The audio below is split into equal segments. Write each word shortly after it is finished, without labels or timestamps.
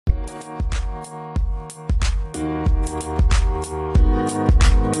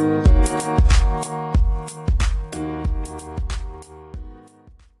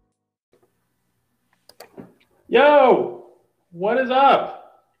Yo, what is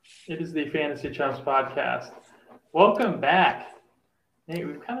up? It is the Fantasy Chumps podcast. Welcome back. Nate,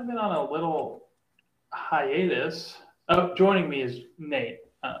 we've kind of been on a little hiatus. Oh, joining me is Nate.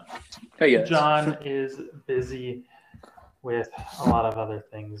 Hey guys. John is busy with a lot of other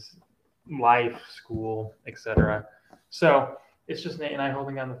things, life, school, etc. So it's just Nate and I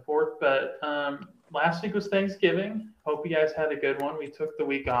holding down the fort. But last week was Thanksgiving. Hope you guys had a good one. We took the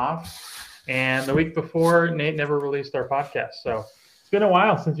week off. And the week before, Nate never released our podcast. So it's been a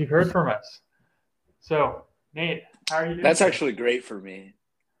while since you've heard from us. So, Nate, how are you doing? That's actually great for me.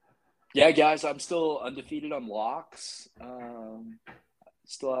 Yeah, guys, I'm still undefeated on locks.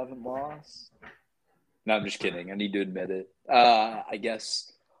 Still haven't lost. No, I'm just kidding. I need to admit it. I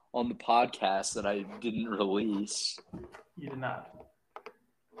guess on the podcast that I didn't release. You did not.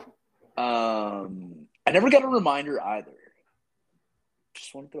 I never got a reminder either.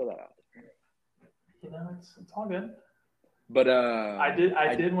 Just want to throw that out. You know, it's all good. But I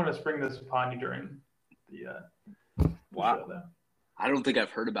did want to spring this upon you during the wow. show, though. I don't think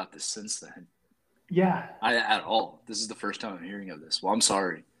I've heard about this since then. Yeah. At all. This is the first time I'm hearing of this. Well, I'm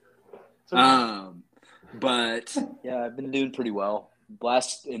sorry. Okay. But yeah, I've been doing pretty well.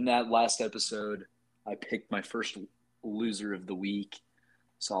 In that last episode, I picked my first loser of the week,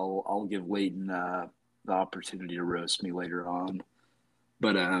 so I'll give Layton the opportunity to roast me later on.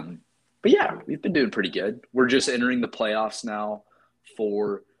 But yeah, we've been doing pretty good. We're just entering the playoffs now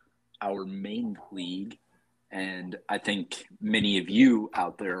for our main league. And I think many of you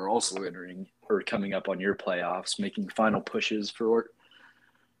out there are also entering or coming up on your playoffs, making final pushes for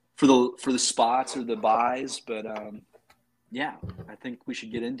the spots or the buys. But yeah, I think we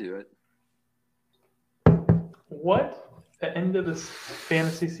should get into it. What the end of this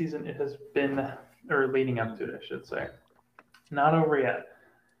fantasy season it has been, or leading up to it, I should say. Not over yet.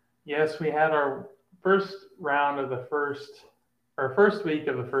 Yes, we had our first week of the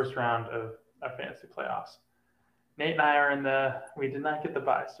first round of fantasy playoffs. Nate and I are we did not get the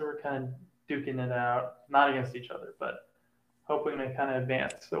bye, so we're kind of duking it out, not against each other, but hoping to kind of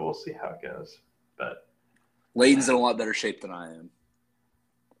advance. So we'll see how it goes. But Layton's in a lot better shape than I am.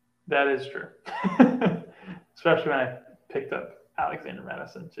 That is true. Especially when I picked up Alexander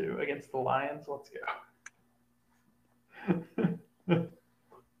Madison too against the Lions. Let's go.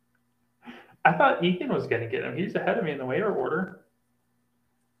 I thought Ethan was going to get him. He's ahead of me in the waiver order.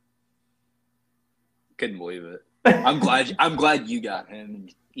 Couldn't believe it. I'm glad you got him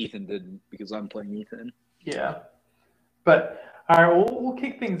and Ethan didn't, because I'm playing Ethan. Yeah. But all right, we'll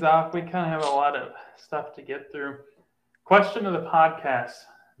kick things off. We kind of have a lot of stuff to get through. Question of the podcast,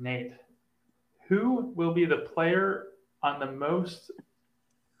 Nate. Who will be the player on the most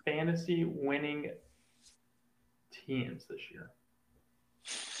fantasy winning teams this year?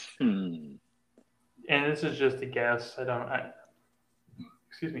 And this is just a guess. I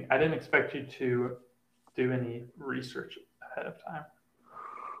didn't expect you to do any research ahead of time.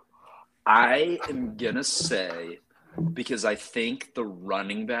 I am going to say, because I think the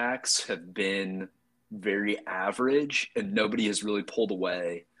running backs have been very average and nobody has really pulled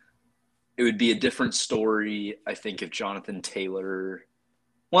away. It would be a different story, I think, if Jonathan Taylor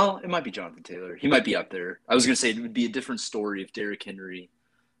 – well, it might be Jonathan Taylor. He might be up there. I was going to say it would be a different story if Derrick Henry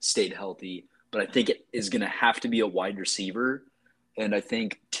stayed healthy. But I think it is going to have to be a wide receiver. And I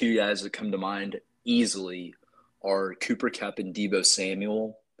think two guys that come to mind easily are Cooper Kupp and Deebo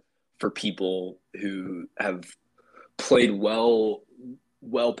Samuel, for people who have played well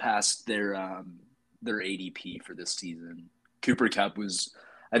past their ADP for this season. Cooper Kupp was,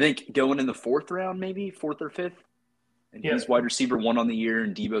 I think, going in the fourth round, maybe fourth or fifth. And he's wide receiver 1 on the year.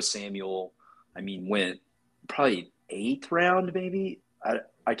 And Deebo Samuel, went probably 8th round, maybe.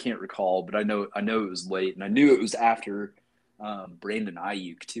 I can't recall, but I know it was late, and I knew it was after Brandon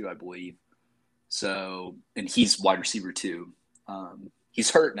Ayuk too, I believe. So, and he's wide receiver too.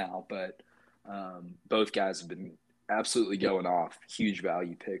 He's hurt now, but both guys have been absolutely going off. Huge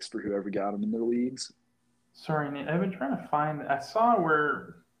value picks for whoever got them in their leagues. Sorry, Nate. I've been trying to find. I saw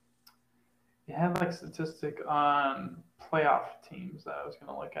where you had like statistic on playoff teams that I was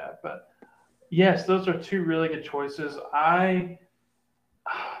going to look at, but yes, those are two really good choices.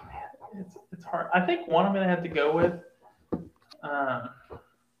 It's hard. I think one I'm going to have to go with. I'm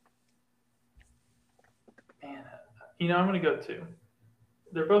going to go 2.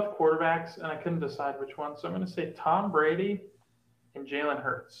 They're both quarterbacks, and I couldn't decide which one. So I'm going to say Tom Brady and Jalen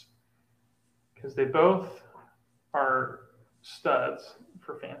Hurts, because they both are studs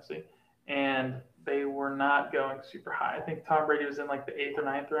for fantasy. And they were not going super high. I think Tom Brady was in like the 8th or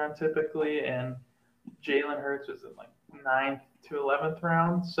ninth round typically, and Jalen Hurts was in like 9th to 11th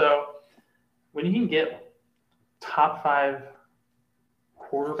round. So when you can get top 5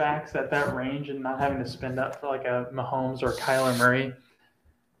 quarterbacks at that range and not having to spend up for like a Mahomes or Kyler Murray,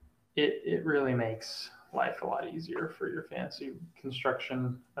 it really makes life a lot easier for your fantasy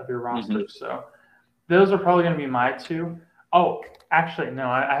construction of your roster. Mm-hmm. So those are probably going to be my 2. Oh, actually, no,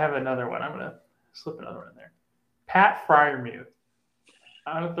 I have another one. I'm going to slip another one in there. Pat Fryermuth.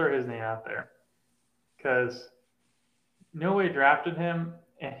 I'm going to throw his name out there because no way drafted him,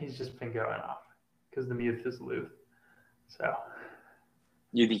 and he's just been going off because the Muth is Luth. So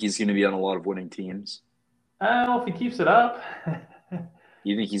You think he's going to be on a lot of winning teams? I don't know if he keeps it up.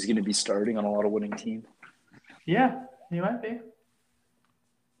 You think he's going to be starting on a lot of winning teams? Yeah, he might be.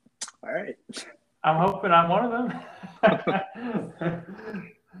 All right. I'm hoping I'm one of them.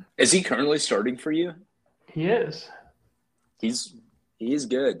 Is he currently starting for you? He is. He is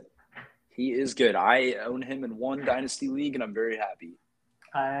good. He is good. I own him in one dynasty league, and I'm very happy.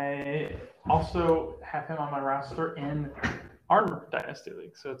 I also have him on my roster in our dynasty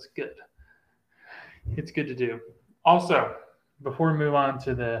league, so it's good. It's good to do. Also, before we move on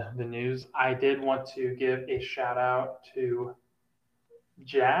to the news, I did want to give a shout out to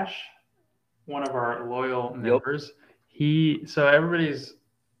Jash, one of our loyal members. So everybody's,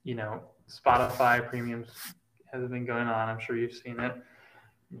 Spotify premiums has been going on. I'm sure you've seen it.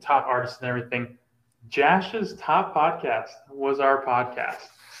 Top artists and everything. Jash's top podcast was our podcast.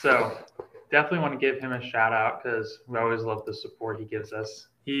 So definitely want to give him a shout out because we always love the support he gives us.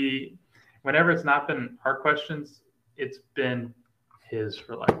 Whenever it's not been our questions, it's been his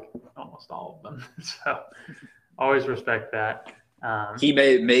for like almost all of them. So always respect that. He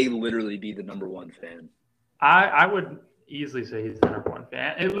may literally be the number 1 fan. I would easily say he's the number 1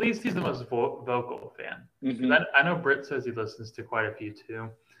 fan. At least he's the most vocal fan. Mm-hmm. I know Britt says he listens to quite a few too,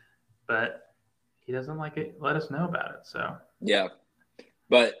 but he doesn't like it. Let us know about it. So yeah,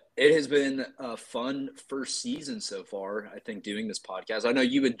 but it has been a fun first season so far. I think doing this podcast. I know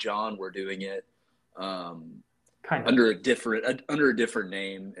you and John were doing it kind of under a different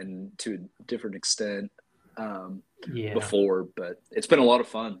name and to a different extent before, but it's been a lot of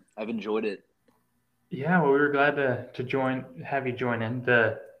fun. I've enjoyed it. Yeah, well, we were glad to have you join in.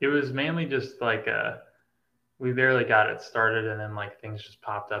 It was mainly just like we barely got it started, and then like things just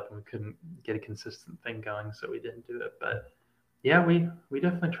popped up, and we couldn't get a consistent thing going, so we didn't do it. But yeah, we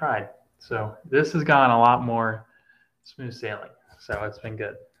definitely tried. So this has gone a lot more smooth sailing. So it's been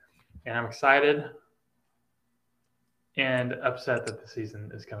good, and I'm excited and upset that the season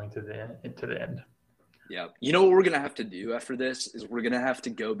is coming to the end. Yeah, you know what we're gonna have to do after this is we're gonna have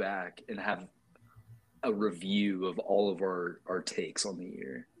to go back and have a review of all of our takes on the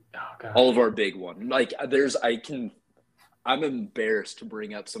year. Oh, gosh. All of our big one. Like I'm embarrassed to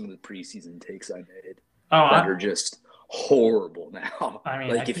bring up some of the preseason takes I made that are just horrible now. I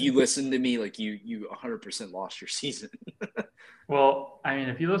mean, like if you listen to me, like you 100% lost your season. Well, I mean,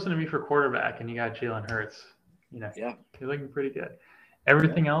 if you listen to me for quarterback and you got Jalen Hurts, yeah, you're looking pretty good.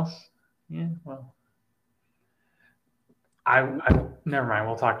 Everything else, yeah, well, I never mind.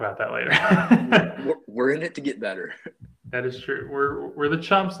 We'll talk about that later. we're in it to get better. That is true. We're the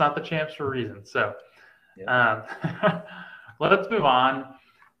chumps, not the champs, for a reason. So, let's move on.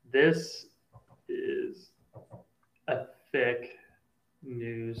 This is a thick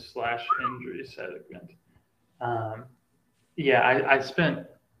news/injury segment. I spent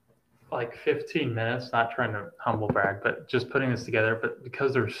like 15 minutes, not trying to humble brag, but just putting this together. But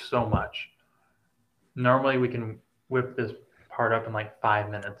because there's so much, normally we can whip this part up in like 5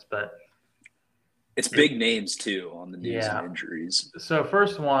 minutes, but it's big names too on the news and injuries. So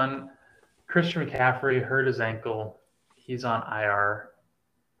first one, Christian McCaffrey hurt his ankle. He's on IR,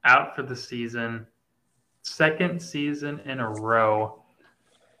 out for the season. Second season in a row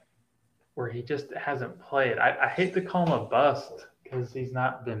where he just hasn't played. I hate to call him a bust because he's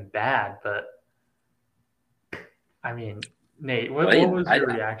not been bad, but I mean, Nate, what was your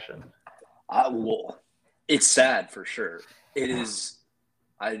reaction? Well, it's sad for sure. It is.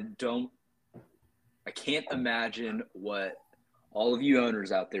 I can't imagine what all of you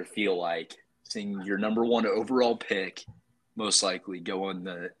owners out there feel like seeing your number 1 overall pick most likely go on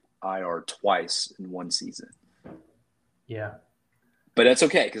the IR twice in one season. Yeah. But that's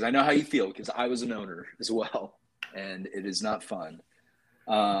okay because I know how you feel because I was an owner as well, and it is not fun.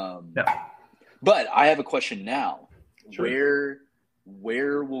 No. But I have a question now. Sure.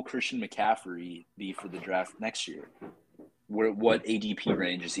 Where will Christian McCaffrey be for the draft next year? What ADP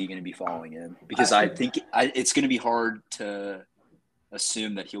range is he going to be falling in? Because I think it's going to be hard to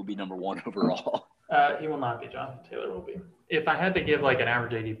assume that he'll be number 1 overall. He will not be. Jonathan Taylor will be. If I had to give like an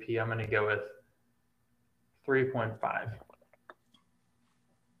average ADP, I'm going to go with 3.5.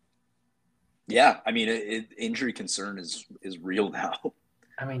 Yeah, I mean, injury concern is real now.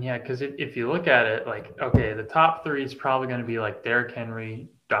 I mean, yeah, because if you look at it, like, okay, the top three is probably going to be like Derrick Henry,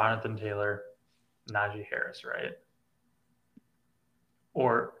 Jonathan Taylor, Najee Harris, right?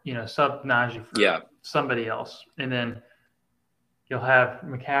 Or, sub Najee for somebody else. And then you'll have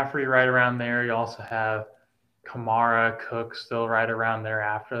McCaffrey right around there. You also have Kamara, Cook still right around there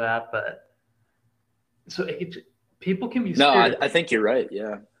after that. But so people can be scared. No, I think you're right.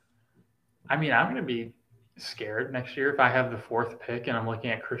 Yeah. I mean, I'm going to be scared next year if I have the fourth pick and I'm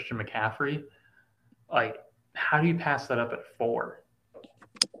looking at Christian McCaffrey. Like, how do you pass that up at 4?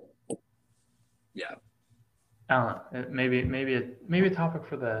 Yeah. I don't know. Maybe a topic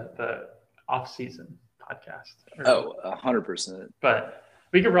for the off-season podcast. 100%. But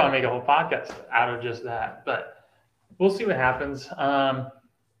we could probably make a whole podcast out of just that. But we'll see what happens.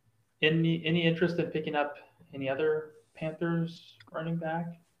 Any interest in picking up any other Panthers running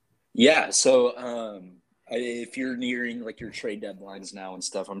back? Yeah. So if you're nearing like your trade deadlines now and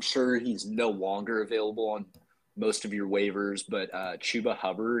stuff, I'm sure he's no longer available on most of your waivers. But Chuba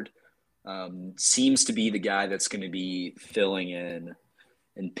Hubbard seems to be the guy that's going to be filling in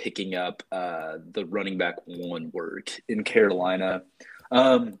and picking up the running back 1 work in Carolina,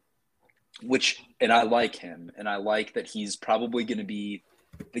 and I like him, and I like that he's probably going to be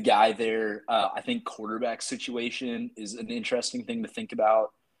the guy there. I think quarterback situation is an interesting thing to think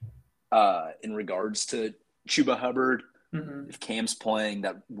about in regards to Chuba Hubbard. Mm-hmm. If Cam's playing,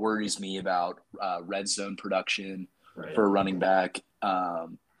 that worries me about red zone production for a running back.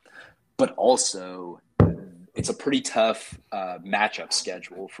 But also, it's a pretty tough matchup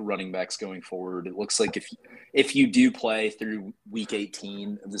schedule for running backs going forward. It looks like if you do play through week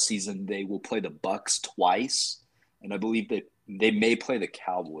 18 of the season, they will play the Bucks twice, and I believe that they may play the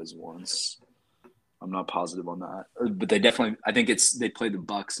Cowboys once. I'm not positive on that, but they definitely. I think they play the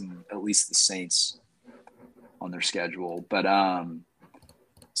Bucks and at least the Saints on their schedule. But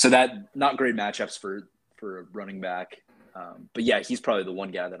so that not great matchups for a running back. But yeah, he's probably the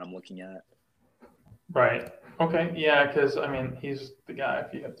one guy that I'm looking at. Right. Okay. Yeah, because I mean, he's the guy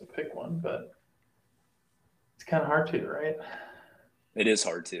if you have to pick one, but it's kind of hard to, right? It is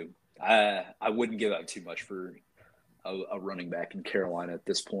hard to. I wouldn't give up too much for a running back in Carolina at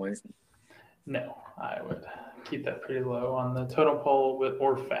this point. No, I would keep that pretty low on the totem pole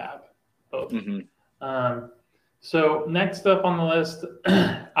or Fab, both. Mm-hmm. So next up on the list,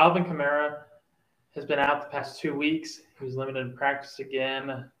 Alvin Kamara has been out the past 2 weeks. He was limited in practice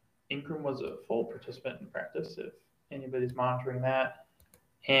again. Ingram was a full participant in practice, if anybody's monitoring that.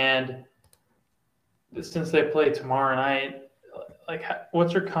 And since they play tomorrow night, like,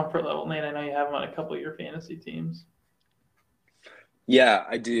 what's your comfort level, Nate? I know you have him on a couple of your fantasy teams. Yeah,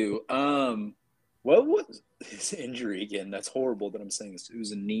 I do. What was his injury again? That's horrible that I'm saying this. It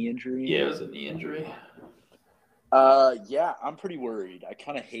was a knee injury? Yeah, it was a knee injury. Yeah, I'm pretty worried. I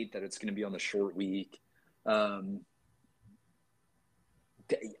kind of hate that it's going to be on the short week.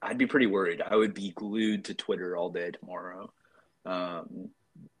 I'd be pretty worried. I would be glued to Twitter all day tomorrow,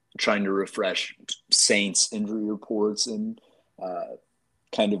 trying to refresh Saints injury reports and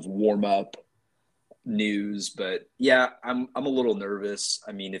kind of warm up news. But yeah, I'm a little nervous.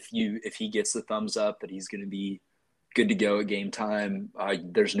 I mean, if he gets the thumbs up that he's going to be good to go at game time,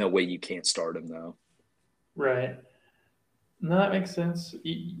 there's no way you can't start him though. Right. No, that makes sense.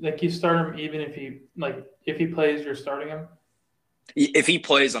 You start him even if he plays, you're starting him? If he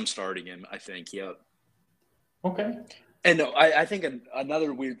plays, I'm starting him, I think. Yep. Okay. And no, I think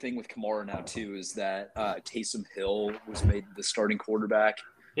another weird thing with Kamara now too is that Taysom Hill was made the starting quarterback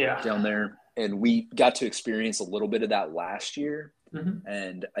down there. And we got to experience a little bit of that last year. Mm-hmm.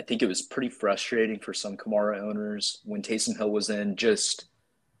 And I think it was pretty frustrating for some Kamara owners when Taysom Hill was in, just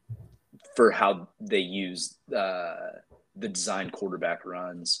for how they use the design quarterback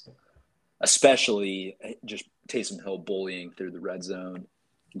runs, especially just Taysom Hill bullying through the red zone,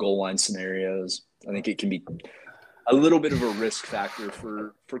 goal line scenarios. I think it can be a little bit of a risk factor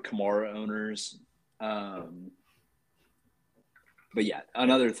for Kamara owners. But yeah,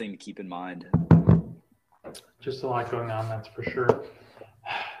 another thing to keep in mind. Just a lot going on, that's for sure.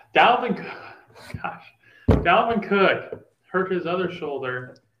 Dalvin Cook hurt his other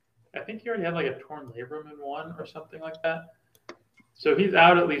shoulder. I think he already had like a torn labrum in one or something like that. So he's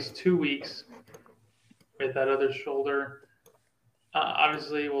out at least 2 weeks with that other shoulder.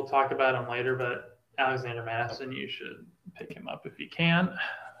 Obviously, we'll talk about him later, but Alexander Madison, you should pick him up if you can.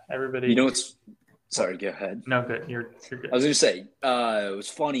 Everybody. You know what's – sorry, go ahead. No, good. You're good. I was going to say, it was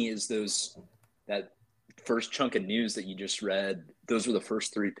funny is those that first chunk of news that you just read, those were the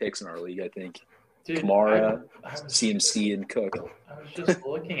first 3 picks in our league, I think. Dude, Kamara, I was CMC, and Cook. I was just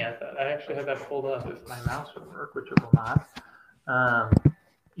looking at that. I actually had that pulled up if my mouse would work, which it will not.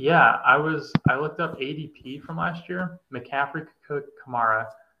 Yeah, I looked up ADP from last year. McCaffrey, Cook, Kamara,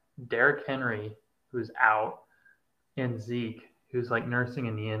 Derrick Henry, who's out, and Zeke, who's like nursing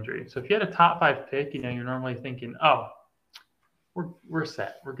a knee injury. So if you had a top 5 pick, you're normally thinking, oh, we're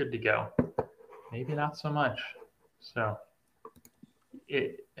set, we're good to go. Maybe not so much. So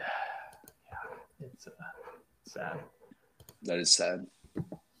it's sad. That is sad.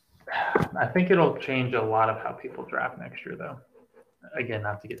 I think it'll change a lot of how people draft next year, though. Again,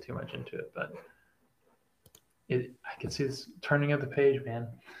 not to get too much into it, but I can see this turning of the page, man.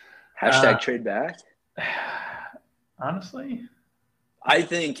 Hashtag trade back. Honestly, I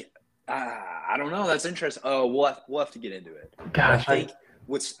think I don't know. That's interesting. Oh, we'll have to get into it. Gosh, I think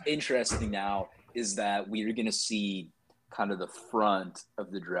what's interesting now is that we're going to see kind of the front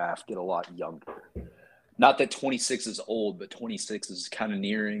of the draft get a lot younger. Not that 26 is old, but 26 is kind of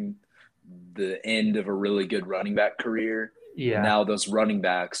nearing the end of a really good running back career. Yeah. And now those running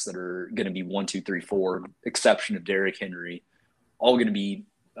backs that are going to be 1, 2, 3, 4, exception of Derrick Henry, all going to be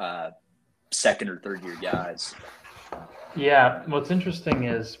second or third year guys. Yeah. What's interesting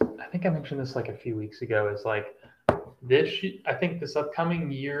is, I think I mentioned this like a few weeks ago, is like I think this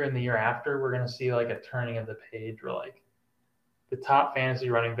upcoming year and the year after, we're going to see like a turning of the page where like the top fantasy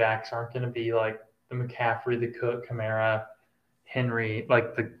running backs aren't going to be like the McCaffrey, the Cook, Kamara, Henry,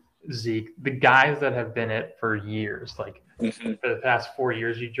 like the Zeke, the guys that have been it for years. Like for the past 4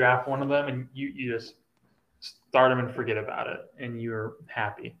 years, you draft one of them and you just start them and forget about it, and you're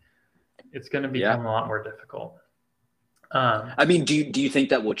happy. It's going to become a lot more difficult. I mean, do you think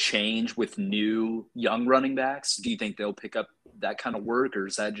that will change with new young running backs? Do you think they'll pick up that kind of work, or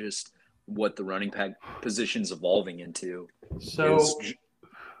is that just what the running back position is evolving into? So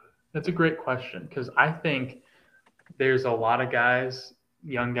that's a great question, because I think there's a lot of guys,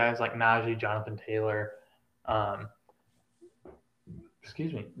 young guys like Najee, Jonathan Taylor,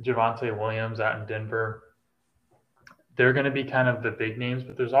 Javonte Williams out in Denver. They're going to be kind of the big names,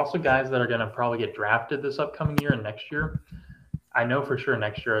 but there's also guys that are going to probably get drafted this upcoming year and next year. I know for sure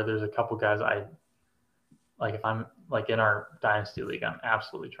next year there's a couple guys if I'm like in our dynasty league, I'm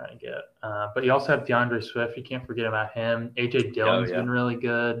absolutely trying to get. But you also have DeAndre Swift. You can't forget about him. AJ Dillon's been really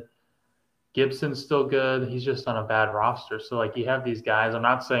good. Gibson's still good. He's just on a bad roster. So like you have these guys. I'm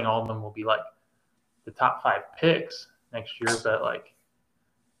not saying all of them will be like the top 5 picks next year, but like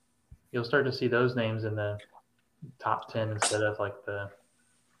you'll start to see those names in the top 10 instead of like the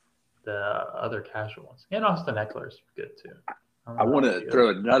other casual ones. And Austin Eckler's good too. I want to throw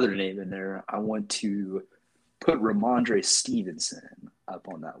another name in there. I want to put Ramondre Stevenson up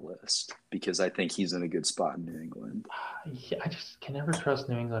on that list because I think he's in a good spot in New England. Yeah, I just can never trust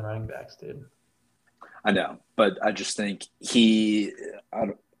New England running backs, dude. I know, but I just think he's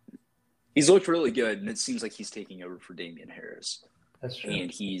looked really good, and it seems like he's taking over for Damian Harris. That's true.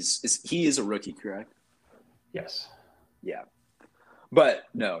 And he is a rookie, correct? Yes. Yeah. But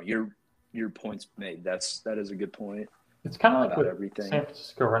no, your point's made. That is a good point. It's kind of like with everything. San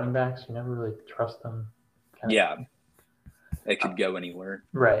Francisco running backs. You never really trust them. Yeah. It could go anywhere.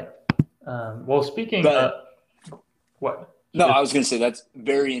 Right. Well, speaking of what? No, I was going to say that's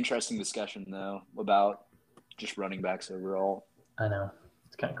very interesting discussion, though, about just running backs overall. I know.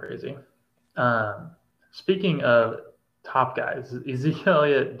 It's kind of crazy. Speaking of top guys, Ezekiel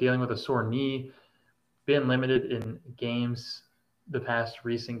Elliott dealing with a sore knee, been limited in games, the past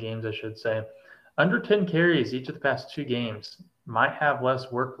recent games, I should say. Under 10 carries each of the past 2 games. Might have less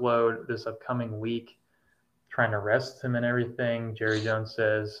workload this upcoming week, trying to rest him and everything. Jerry Jones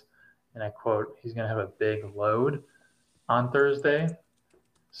says, and I quote, he's going to have a big load on Thursday.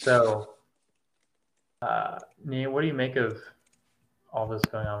 So, Nia, what do you make of all this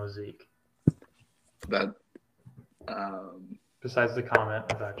going on with Zeke? Besides the comment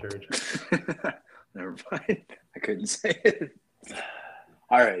about Jerry Jones. Never mind. I couldn't say it.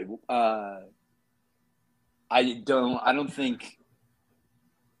 All right. I don't think,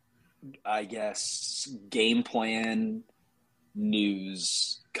 I guess, game plan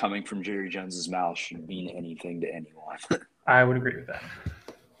news coming from Jerry Jones's mouth should mean anything to anyone. I would agree with that.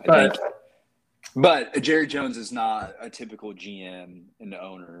 But Jerry Jones is not a typical GM and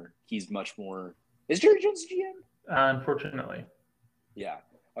owner. He's much more. Is Jerry Jones a GM? Unfortunately. Yeah.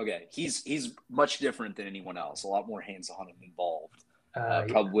 Okay. He's much different than anyone else. A lot more hands-on and involved.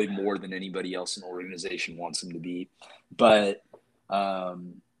 Probably more than anybody else in the organization wants him to be. But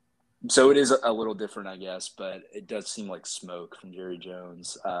so it is a little different, I guess, but it does seem like smoke from Jerry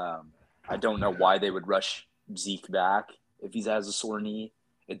Jones. I don't know why they would rush Zeke back if he has a sore knee.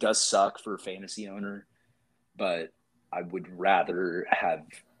 It does suck for a fantasy owner, but I would rather have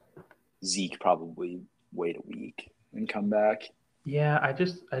Zeke probably wait a week and come back. Yeah, I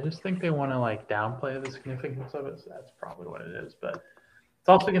just think they want to like downplay the significance of it. So that's probably what it is. But it's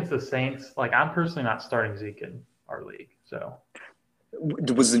also against the Saints. Like I'm personally not starting Zeke in our league. So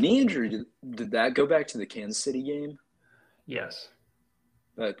Was the knee injury? Did that go back to the Kansas City game? yes,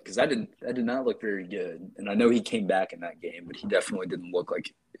 Because that did not look very good, and I know he came back in that game, but he definitely didn't look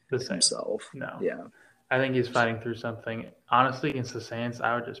like the same. himself. No. Yeah. I think he's fighting through something. Honestly, against the Saints,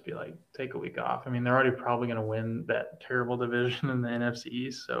 I would just be like, take a week off. I mean, they're already probably going to win that terrible division in the NFC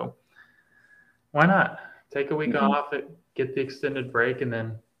East, so why not take a week off, get the extended break, and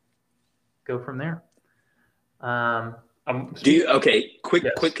then go from there.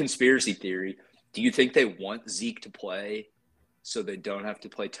 Quick conspiracy theory. Do you think they want Zeke to play so they don't have to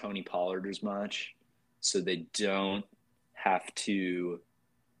play Tony Pollard as much, so they don't have to?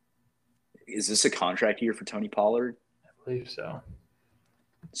 Is this a contract year for Tony Pollard? I believe so.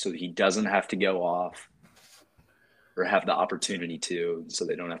 So he doesn't have to go off or have the opportunity to, so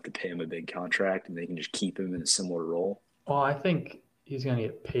they don't have to pay him a big contract and they can just keep him in a similar role. Well, I think he's going to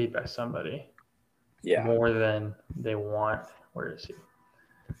get paid by somebody more than they want. Where is he?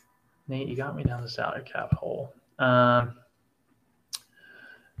 Nate, you got me down the salary cap hole.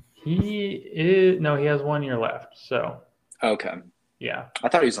 He has 1 year left. So okay. Yeah. I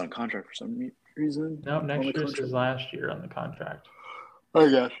thought he was on contract for some reason. No, next year is his last year on the contract. I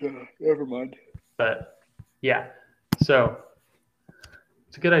gotcha. Never mind. But, yeah. So,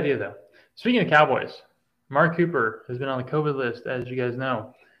 it's a good idea, though. Speaking of Cowboys, Amari Cooper has been on the COVID list, as you guys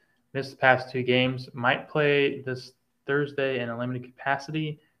know. Missed the past 2 games. Might play this Thursday in a limited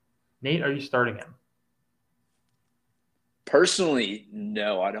capacity. Nate, are you starting him? Personally,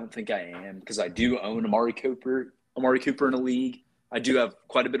 no, I don't think I am because I do own Amari Cooper in a league. I do have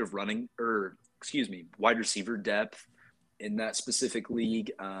quite a bit of wide receiver depth in that specific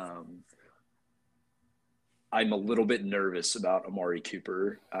league. I'm a little bit nervous about Amari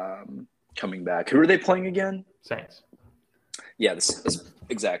Cooper coming back. Who are they playing again? Saints. Yeah,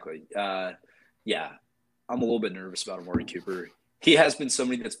 exactly. Yeah, I'm a little bit nervous about Amari Cooper. He has been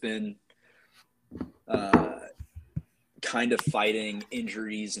somebody that's been kind of fighting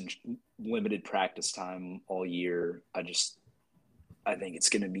injuries and limited practice time all year. I think it's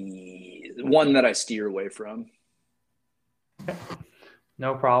going to be one that I steer away from. Okay.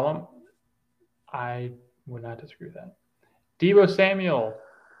 No problem. I would not disagree with that. Deebo Samuel,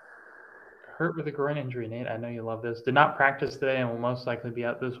 hurt with a groin injury. Nate, I know you love this. Did not practice today and will most likely be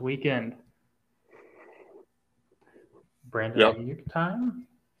out this weekend. Brandon Ayuk time?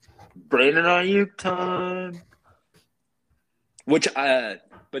 Brandon Ayuk time.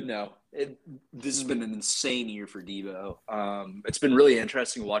 But no. This has been an insane year for Deebo. It's been really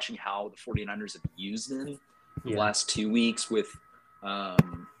interesting watching how the 49ers have used him the last 2 weeks with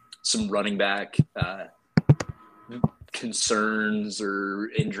some running back concerns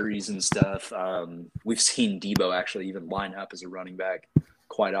or injuries and stuff. We've seen Deebo actually even line up as a running back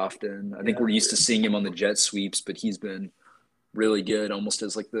quite often. I think we're used to seeing him on the jet sweeps, but he's been really good, almost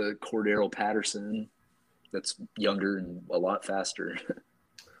as like the Cordero Patterson that's younger and a lot faster.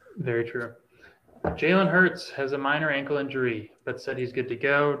 Very true. Jalen Hurts has a minor ankle injury, but said he's good to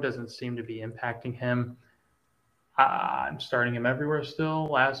go. Doesn't seem to be impacting him. I'm starting him everywhere still.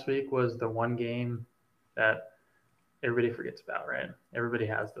 Last week was the one game that everybody forgets about, right? Everybody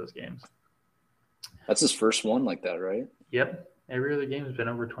has those games. That's his first one like that, right? Yep. Every other game has been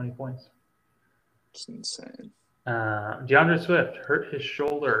over 20 points. It's insane. DeAndre Swift hurt his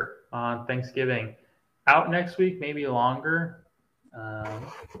shoulder on Thanksgiving. Out next week, maybe longer.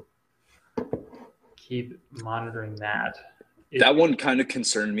 Keep monitoring that. That one kind of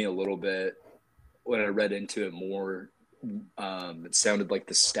concerned me a little bit when I read into it more. It sounded like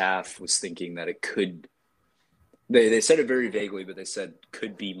the staff was thinking that it could – they said it very vaguely, but they said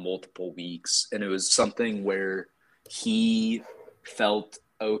could be multiple weeks. And it was something where he felt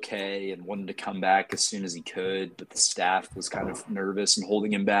okay and wanted to come back as soon as he could, but the staff was kind of nervous and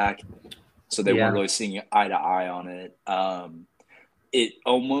holding him back. So they weren't really seeing eye to eye on it.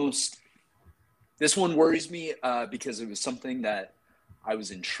 This one worries me because it was something that I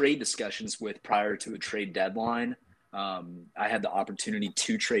was in trade discussions with prior to a trade deadline. I had the opportunity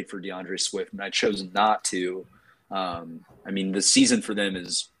to trade for DeAndre Swift, and I chose not to. The season for them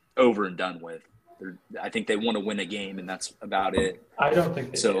is over and done with. I think they want to win a game, and that's about it. I don't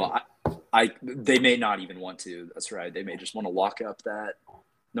think they do. They may not even want to. That's right. They may just want to lock up that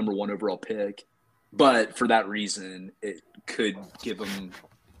number 1 overall pick. But for that reason, it could give them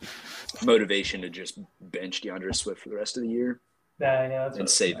motivation to just bench DeAndre Swift for the rest of the year That's and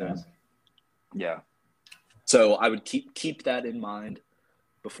save him. Yeah. So I would keep that in mind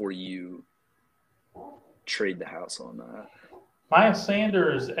before you trade the house on that. Miles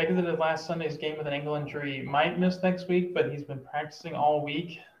Sanders exited last Sunday's game with an ankle injury. Might miss next week, but he's been practicing all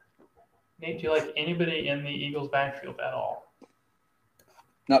week. Nate, do you like anybody in the Eagles' backfield at all?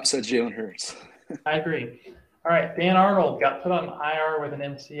 Not besides Jalen Hurts. I agree. All right, Dan Arnold got put on IR with an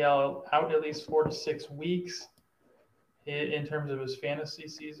MCL, out at least 4 to 6 weeks. In terms of his fantasy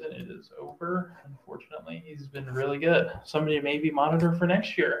season, it is over. Unfortunately, he's been really good. Somebody maybe monitor for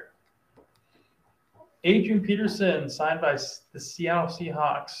next year. Adrian Peterson signed by the Seattle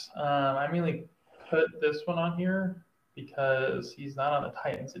Seahawks. I mainly put this one on here because he's not on the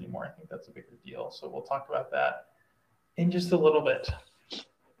Titans anymore. I think that's a bigger deal. So we'll talk about that in just a little bit.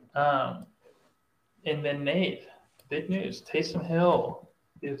 And then Nate, big news. Taysom Hill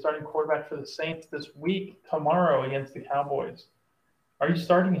is starting quarterback for the Saints this week, tomorrow against the Cowboys. Are you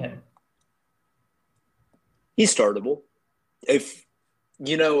starting him? He's startable. If,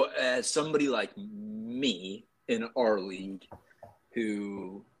 as somebody like me in our league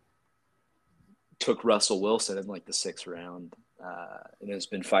who took Russell Wilson in like the 6th round and has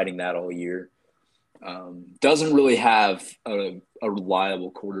been fighting that all year, doesn't really have a reliable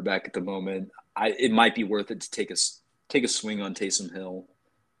quarterback at the moment. It might be worth it to take a swing on Taysom Hill.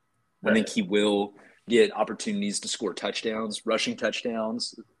 Right. I think he will get opportunities to score touchdowns, rushing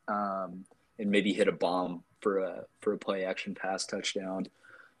touchdowns, and maybe hit a bomb for a play action pass touchdown.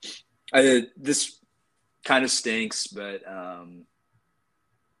 This kind of stinks, but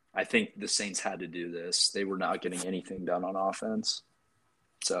I think the Saints had to do this. They were not getting anything done on offense.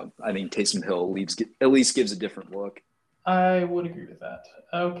 So I think Taysom Hill at least gives a different look. I would agree with that.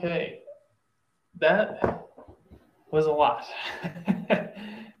 Okay. That was a lot.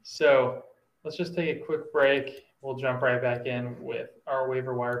 So let's just take a quick break. We'll jump right back in with our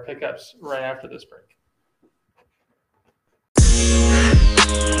waiver wire pickups right after this break.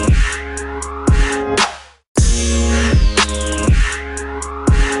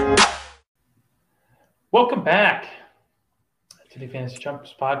 Welcome back to the Fantasy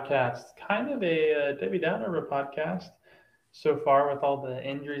Jumpers podcast. Kind of a Debbie Downer of a podcast so far with all the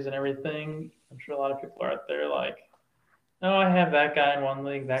injuries and everything. I'm sure a lot of people are out there like, oh, I have that guy in one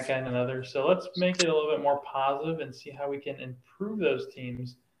league, that guy in another. So let's make it a little bit more positive and see how we can improve those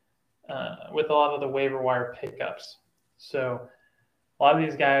teams with a lot of the waiver wire pickups. So a lot of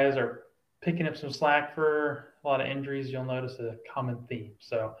these guys are picking up some slack for a lot of injuries. You'll notice a common theme.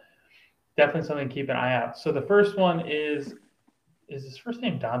 So definitely something to keep an eye out. So the first one is his first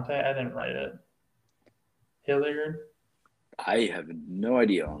name Dante? I didn't write it. Hilliard? I have no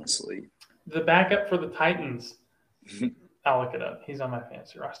idea, honestly. The backup for the Titans. I'll look it up. He's on my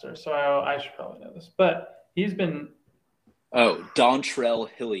fantasy roster, so I should probably know this. But he's been – Oh, Dontrell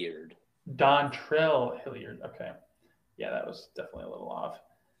Hilliard. Dontrell Hilliard. Okay. Yeah, that was definitely a little off.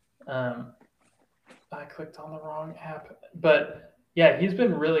 I clicked on the wrong app. But, yeah, he's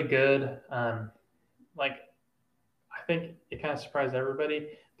been really good. I think it kind of surprised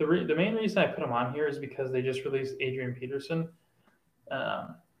everybody. The main reason I put him on here is because they just released Adrian Peterson.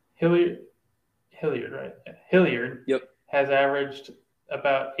 Hilliard, right? Hilliard has averaged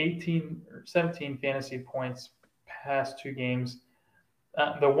about 18 or 17 fantasy points past 2 games.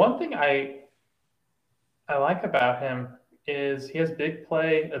 The one thing I like about him is he has big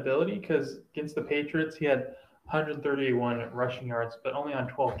play ability because against the Patriots he had 131 rushing yards, but only on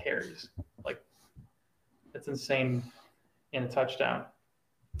 12 carries. That's insane in a touchdown.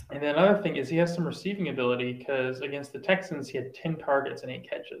 And then another thing is he has some receiving ability because against the Texans he had 10 targets and 8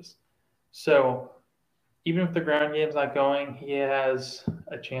 catches. So even if the ground game's not going, he has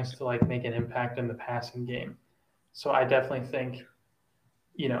a chance to make an impact in the passing game. So I definitely think,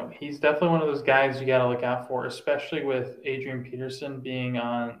 he's definitely one of those guys you got to look out for, especially with Adrian Peterson being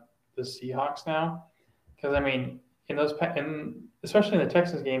on the Seahawks now. Because especially in the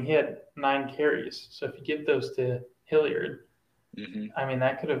Texans game, he had 9 carries. So if you give those to Hilliard,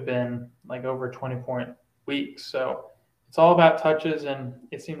 that could have been over a 20-point week. So it's all about touches, and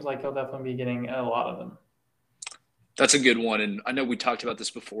it seems like he'll definitely be getting a lot of them. That's a good one. And I know we talked about this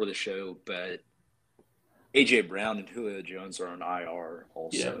before the show, but A.J. Brown and Julio Jones are on IR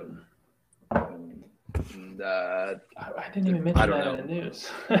also. Yeah. I didn't even mention that in the news.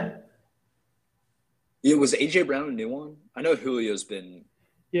 Yeah, was A.J. Brown a new one? I know Julio's been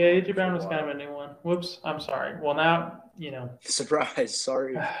 – Yeah, A.J. Brown was kind of a new one. Whoops, I'm sorry. Well, now, Surprise,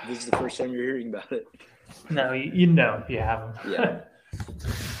 sorry. This is the first time you're hearing about it. No, you know if you have him.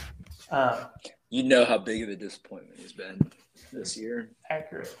 Yeah. You know how big of a disappointment he's been. this year.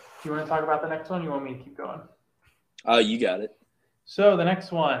 Accurate. Do you want to talk about the next one? You want me to keep going? You got it. So the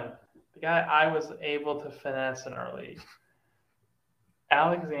next one, the guy I was able to finesse in our league,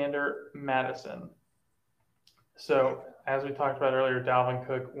 Alexander Madison. So as we talked about earlier, Dalvin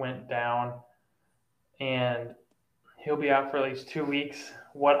Cook went down, and he'll be out for at least 2 weeks.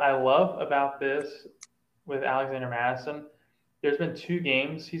 What I love about this with Alexander Madison, there's been 2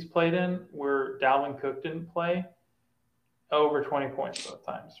 games he's played in where Dalvin Cook didn't play, over 20 points both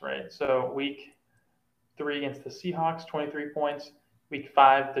times, right? So week 3 against the Seahawks, 23 points. Week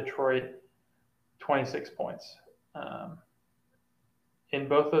 5, Detroit, 26 points. In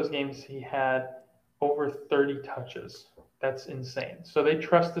both those games, he had over 30 touches. That's insane. So they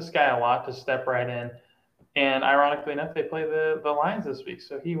trust this guy a lot to step right in. And ironically enough, they play the Lions this week.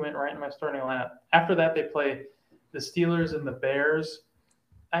 So he went right in my starting lineup. After that, they play the Steelers and the Bears.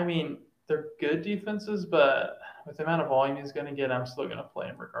 I mean, they're good defenses, but with the amount of volume he's going to get, I'm still going to play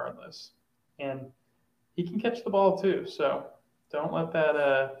him regardless. And he can catch the ball too. So don't let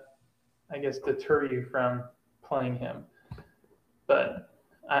that, deter you from playing him. But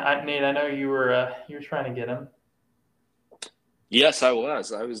Nate, I know you were trying to get him. Yes, I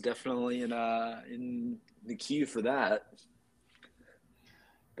was. I was definitely in the queue for that.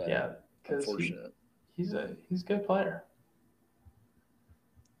 But yeah, because he's a good player.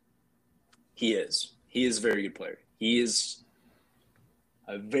 He is. He is a very good player. He is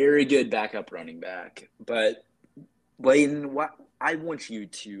a very good backup running back. But Layden, I want you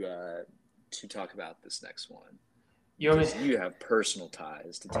to talk about this next one. You have personal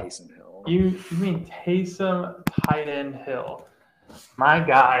ties to Taysom Hill. You mean Taysom tight end Hill? My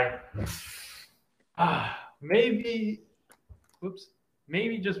guy. Maybe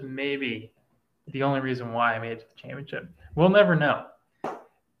just maybe the only reason why I made it to the championship. We'll never know.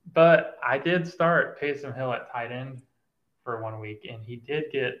 But I did start Taysom Hill at tight end for 1 week, and he did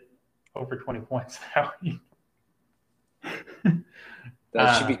get over 20 points that week.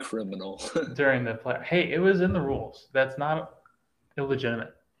 That should be criminal. During the play. Hey, it was in the rules. That's not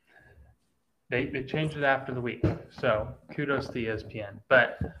illegitimate. They changed it after the week. So kudos to ESPN.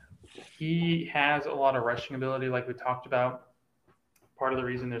 But he has a lot of rushing ability like we talked about. Part of the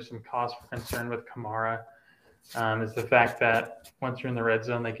reason there's some cause for concern with Kamara is the fact that once you're in the red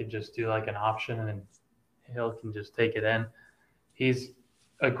zone, they could just do like an option and Hill can just take it in. He's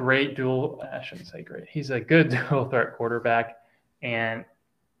a great he's a good dual threat quarterback. And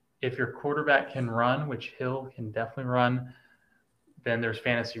if your quarterback can run, which Hill can definitely run, then there's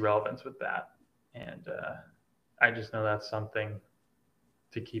fantasy relevance with that. And I just know that's something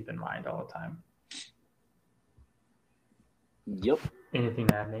to keep in mind all the time. Yep. Anything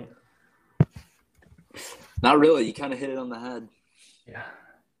to add, Nate? Not really. You kind of hit it on the head. Yeah.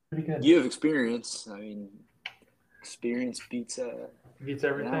 Pretty good. You have experience. I mean, experience beats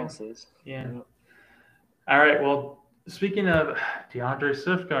everything. Analysis. Yeah. All right. Well, speaking of DeAndre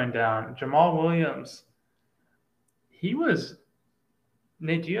Swift going down, Jamal Williams,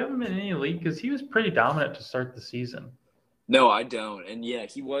 Nate, do you have him in any league? Because he was pretty dominant to start the season. No, I don't. And yeah,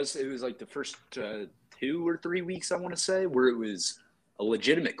 it was like the first 2 or 3 weeks, I want to say, where it was a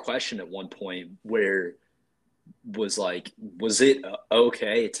legitimate question at one point where was it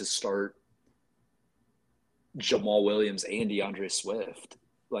okay to start Jamal Williams and DeAndre Swift?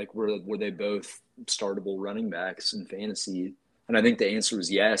 Like, were they both startable running backs in fantasy? And I think the answer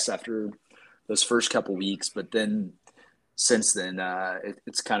was yes after those first couple weeks. But then since then,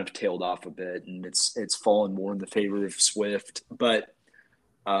 it's kind of tailed off a bit, and it's fallen more in the favor of Swift. But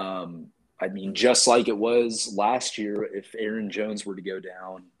I mean, just like it was last year, if Aaron Jones were to go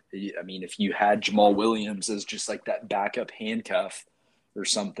down, I mean, if you had Jamal Williams as just like that backup handcuff or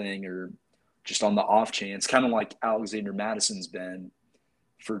something, or just on the off chance, kind of like Alexander Madison's been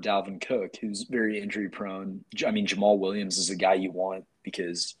for Dalvin Cook, who's very injury prone. I mean, Jamal Williams is a guy you want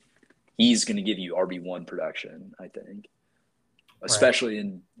because he's going to give you RB1 production, I think, especially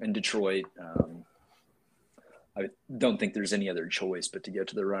in Detroit. I don't think there's any other choice but to go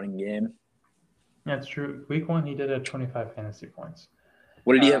to the running game. That's true. Week 1, he did have 25 fantasy points.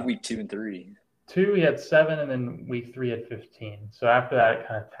 What did he have week 2 and 3? 2, he had 7, and then week 3 had 15. So after that, it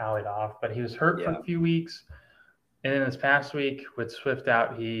kind of tallied off. But he was hurt for a few weeks. And then this past week, with Swift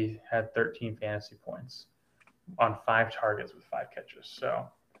out, he had 13 fantasy points on 5 targets with 5 catches. So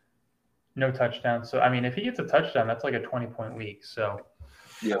no touchdowns. So, I mean, if he gets a touchdown, that's like a 20-point week. So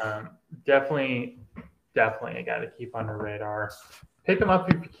definitely a guy to keep on your radar. Pick him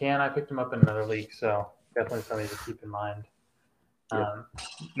up if you can. I picked him up in another league, so definitely something to keep in mind.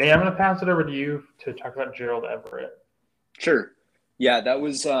 Nate, I'm going to pass it over to you to talk about Gerald Everett. Sure. Yeah, that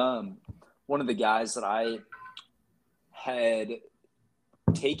was one of the guys that I had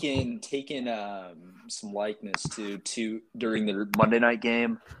taken some likeness to during the Monday night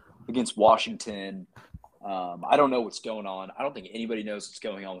game against Washington. I don't know what's going on. I don't think anybody knows what's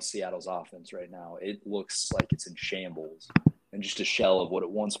going on with Seattle's offense right now. It looks like it's in shambles and just a shell of what it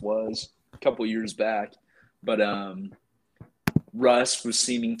once was a couple years back. But Russ was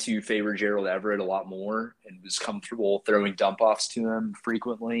seeming to favor Gerald Everett a lot more and was comfortable throwing dump-offs to him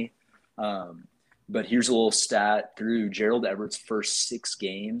frequently. But here's a little stat. Through Gerald Everett's first 6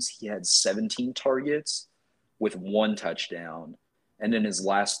 games, he had 17 targets with 1 touchdown. And in his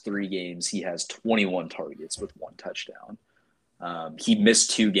last 3 games, he has 21 targets with 1 touchdown. He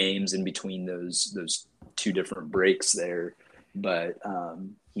missed 2 games in between those 2 different breaks there. But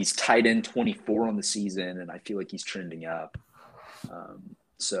he's tight end 24 on the season, and I feel like he's trending up.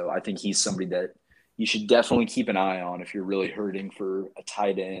 So I think he's somebody that you should definitely keep an eye on if you're really hurting for a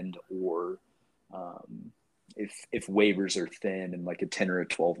tight end, or if waivers are thin in like a 10 or a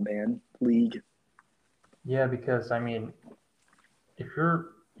 12-man league. Yeah, because I mean, if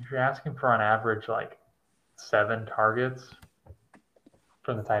you're asking for on average like 7 targets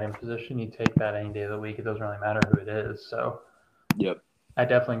from the tight end position, you take that any day of the week. It doesn't really matter who it is. So yep, I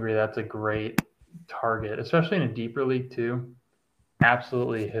definitely agree. That's a great target, especially in a deeper league too.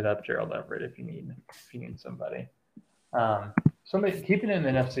 Absolutely hit up Gerald Everett if you need somebody. Somebody keeping it in the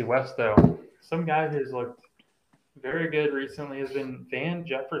NFC West though. Some guy who's looked very good recently has been Van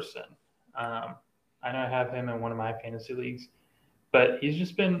Jefferson. I know I have him in one of my fantasy leagues, but he's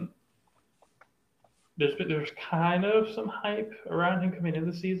just been there's kind of some hype around him coming into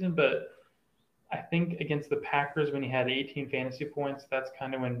the season, but I think against the Packers when he had 18 fantasy points, that's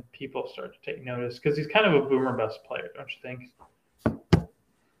kind of when people start to take notice because he's kind of a boomer bust player, don't you think?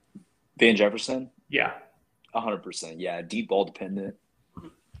 Van Jefferson? Yeah. 100%. Yeah, deep ball dependent.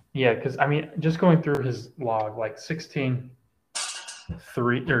 Yeah, because, I mean, just going through his log, like 16,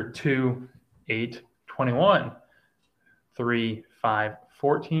 3, or 2, 8, 21, 3, 5,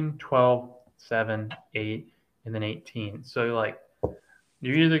 14, 12, 7, 8, and then 18. So, like,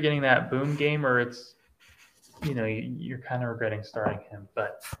 you're either getting that boom game or it's, you're kind of regretting starting him.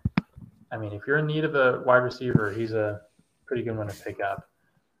 But, I mean, if you're in need of a wide receiver, he's a pretty good one to pick up.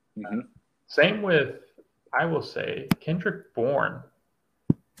 Mm-hmm. Same with, I will say, Kendrick Bourne.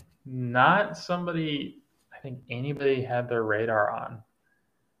 Not somebody I think anybody had their radar on,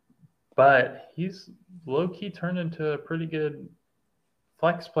 but he's low-key turned into a pretty good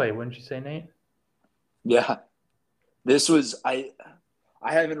flex play, wouldn't you say, Nate? Yeah. This was I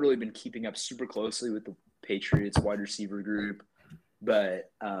haven't really been keeping up super closely with the Patriots wide receiver group,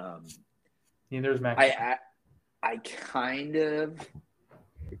 but neither is Max. I kind of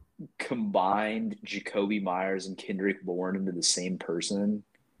combined Jacoby Myers and Kendrick Bourne into the same person.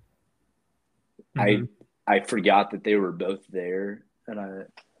 Mm-hmm. I forgot that they were both there, and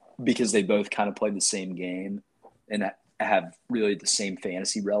because they both kind of played the same game and have really the same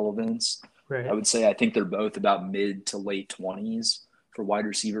fantasy relevance. Right. I would say I think they're both about mid to late 20s for wide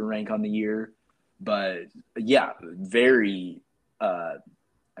receiver rank on the year. But yeah, very. I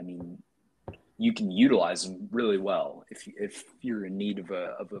mean, you can utilize them really well if you're in need of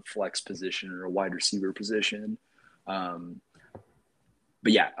a flex position or a wide receiver position.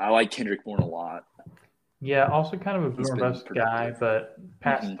 But yeah, I like Kendrick Bourne a lot. Yeah, also kind of a boomer bust guy, but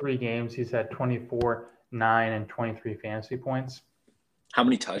past 3 games he's had 24, 9, and 23 fantasy points. How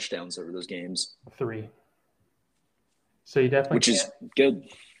many touchdowns over those games? 3. So you definitely which is good.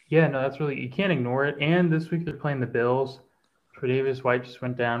 Yeah, no, that's really, you can't ignore it. And this week they're playing the Bills. Tre'Davious White just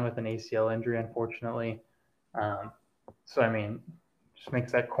went down with an ACL injury, unfortunately. So I mean, just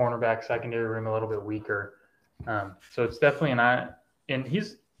makes that cornerback secondary room a little bit weaker. So it's definitely and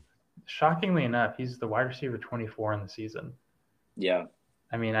he's shockingly enough, he's the wide receiver 24 in the season. Yeah.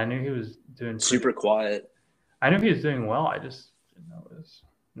 I mean, I knew he was doing super quiet. I knew he was doing well. I just didn't know it was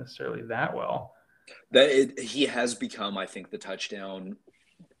necessarily that well. He has become, I think, the touchdown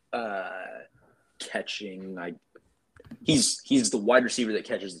catching. He's the wide receiver that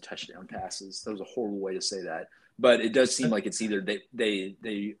catches the touchdown passes. That was a horrible way to say that, but it does seem like it's either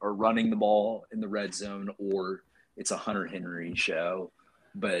they are running the ball in the red zone or it's a Hunter Henry show.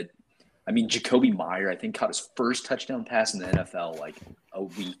 But I mean, Jacoby Meyer, I think, caught his first touchdown pass in the NFL like a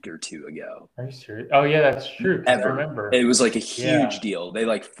week or 2 ago. Are you serious? Oh yeah, that's true. I remember. It was like a huge deal. They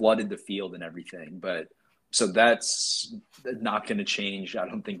like flooded the field and everything. But so that's not going to change, I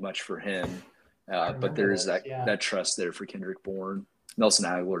don't think, much for him. But there is that trust there for Kendrick Bourne. Nelson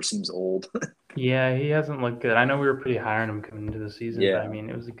Aguilar seems old. Yeah, he hasn't looked good. I know we were pretty high on him coming into the season. Yeah. But, I mean,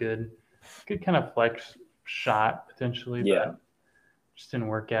 it was a good kind of flex shot potentially. Yeah. But just didn't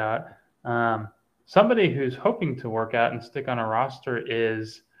work out. Somebody who's hoping to work out and stick on a roster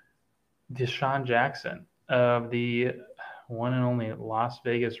is Deshaun Jackson of the one and only Las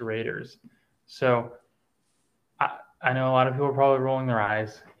Vegas Raiders. So I know a lot of people are probably rolling their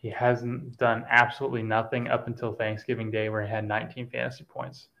eyes. He hasn't done absolutely nothing up until Thanksgiving Day, where he had 19 fantasy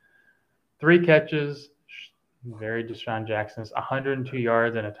points. 3 catches, very Deshaun Jackson's, 102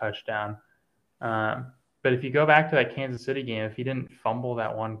 yards and a touchdown. But if you go back to that Kansas City game, if he didn't fumble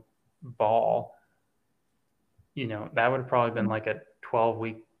that one ball, that would have probably been like a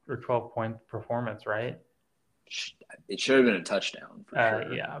 12-week or 12-point performance, right? It should have been a touchdown for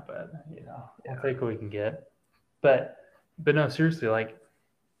sure. Yeah, but we'll take what we can get. But no, seriously, like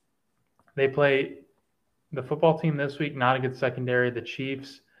they play the football team this week, not a good secondary. The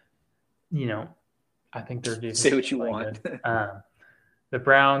Chiefs, I think they're defense. Say what you want. The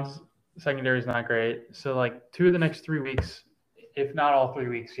Browns secondary is not great. So like 2 of the next 3 weeks, if not all 3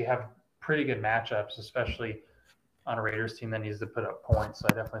 weeks, you have pretty good matchups, especially on a Raiders team that needs to put up points. So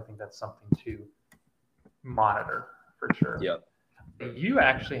I definitely think that's something to monitor for sure. Yep. You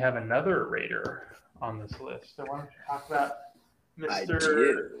actually have another Raider on this list. So why don't you talk about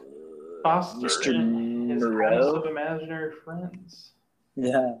Mr. Foster and his house of imaginary friends?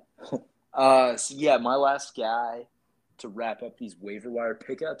 Yeah. So my last guy to wrap up these waiver wire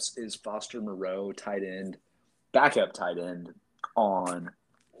pickups is Foster Moreau, backup tight end on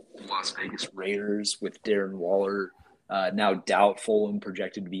Las Vegas Raiders with Darren Waller now doubtful and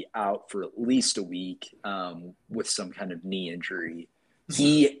projected to be out for at least a week with some kind of knee injury.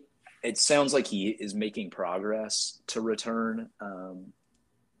 It sounds like he is making progress to return.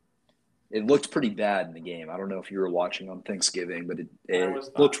 It looked pretty bad in the game. I don't know if you were watching on Thanksgiving, but it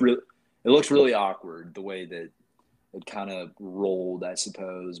looked really awkward the way that it kind of rolled, I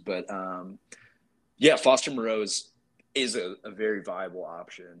suppose. But Foster Moreau is a very viable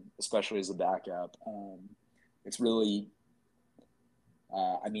option, especially as a backup. It's really,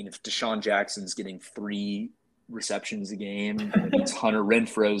 if Deshaun Jackson's getting 3 receptions a game, that means Hunter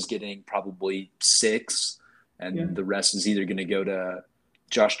Renfro's getting probably 6, and the rest is either going to go to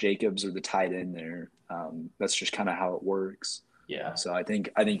Josh Jacobs or the tight end there. That's just kind of how it works. Yeah. So I think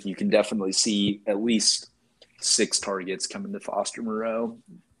you can definitely see at least 6 targets coming to Foster Moreau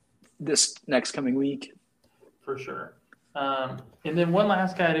this next coming week. For sure. And then one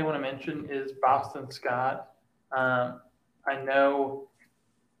last guy I did want to mention is Boston Scott. I know,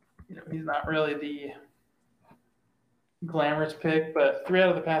 he's not really the glamorous pick, but 3 out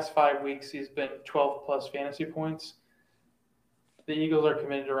of the past 5 weeks, he's been 12-plus fantasy points. The Eagles are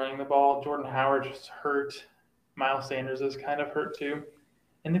committed to running the ball. Jordan Howard just hurt. Miles Sanders is kind of hurt too.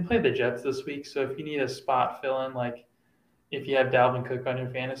 And they play the Jets this week, so if you need a spot fill-in, like if you have Dalvin Cook on your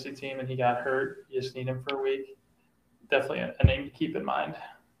fantasy team and he got hurt, you just need him for a week, definitely a name to keep in mind.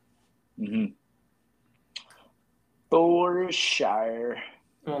 Mm-hmm. For sure.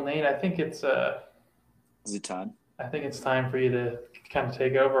 Well, Nate, I think it's Is it time? I think it's time for you to kind of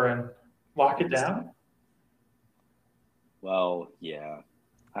take over and lock it down. Well, yeah.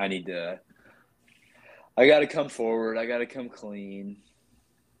 I got to come forward. I got to come clean.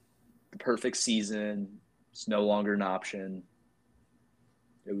 The perfect season is no longer an option.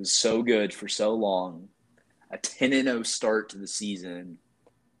 It was so good for so long. A 10-0 start to the season.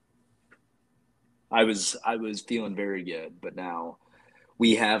 I was feeling very good, but now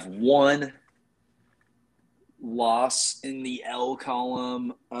we have 1 loss in the L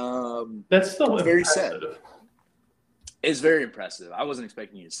column. That's still very sad. It's very impressive. I wasn't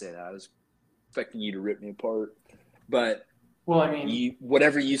expecting you to say that. I was expecting you to rip me apart. But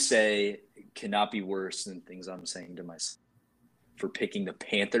whatever you say cannot be worse than things I'm saying to myself for picking the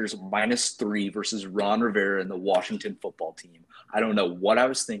Panthers -3 versus Ron Rivera and the Washington football team. I don't know what I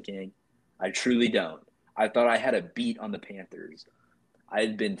was thinking. I truly don't. I thought I had a beat on the Panthers. I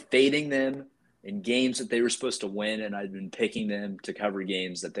had been fading them in games that they were supposed to win, and I'd been picking them to cover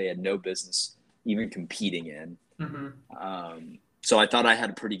games that they had no business even competing in. Mm-hmm. So I thought I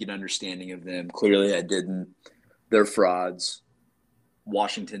had a pretty good understanding of them. Clearly I didn't. They're frauds.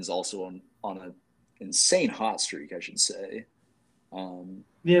 Washington's also on an insane hot streak, I should say.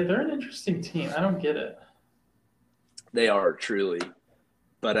 They're an interesting team. I don't get it. They are, truly.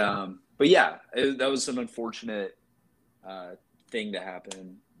 But yeah, that was an unfortunate thing to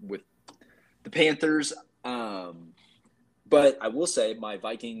happen with the Panthers. But I will say my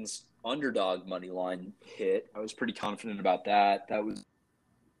Vikings underdog money line hit. I was pretty confident about that. That was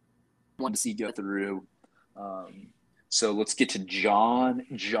one to see go through. So let's get to John.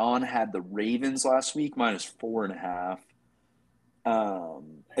 John had the Ravens last week -4.5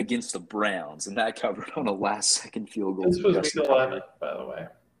 against the Browns, and that covered on a last-second field goal. This was week 11, by the way.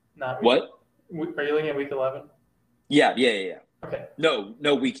 Not week what? Are you looking at week 11? Yeah. Okay.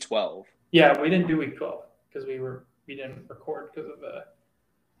 No, week 12. Yeah, we didn't do week 12 because we didn't record because of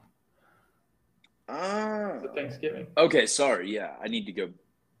the Thanksgiving. Okay, sorry. Yeah, I need to go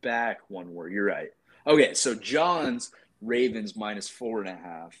back one word. You're right. Okay, so John's Ravens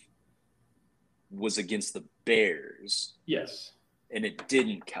 -4.5 was against the Bears, Yes. and it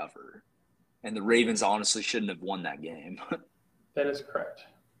didn't cover. And the Ravens honestly shouldn't have won that game. That is correct.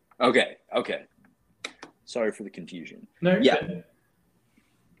 Okay. Sorry for the confusion. No, you're good.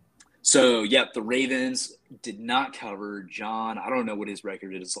 So, the Ravens did not cover. John, I don't know what his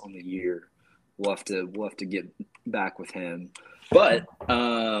record is on the year. We'll have to get back with him. But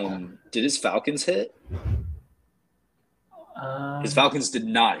did his Falcons hit? His Falcons did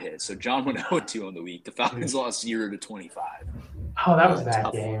not hit. So John went 0-2 on the week. The Falcons lost 0-25. Oh, that was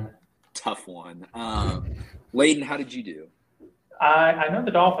that game. Tough one. Layden, how did you do? I know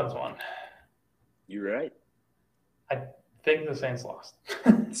the Dolphins won. You're right. I think the Saints lost.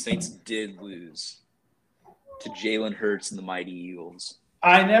 The Saints did lose to Jalen Hurts and the Mighty Eagles.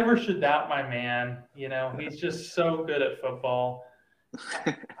 I never should doubt my man. You know, he's just so good at football.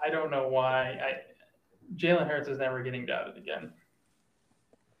 I don't know why. Jalen Hurts is never getting doubted again.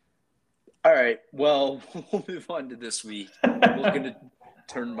 All right. Well, we'll move on to this week. I'm looking to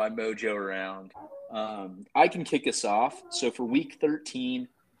turn my mojo around. I can kick us off. So for week 13,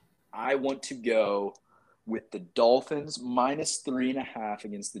 I want to go with the Dolphins -3.5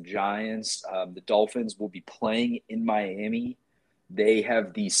 against the Giants. The Dolphins will be playing in Miami. They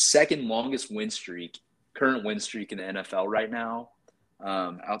have the second longest current win streak in the NFL right now,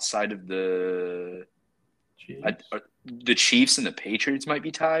 outside of the Chiefs and the Patriots might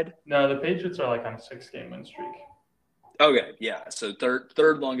be tied. No, the Patriots are like on a 6-game win streak. Okay, yeah. So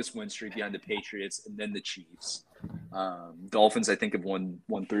third longest win streak behind the Patriots and then the Chiefs. Dolphins, I think, have won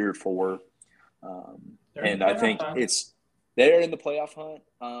 3 or 4. And I think they're in the playoff hunt.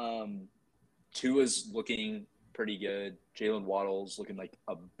 Tua's looking pretty good. Jalen Waddle's looking like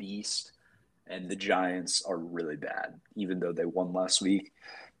a beast. And the Giants are really bad. Even though they won last week,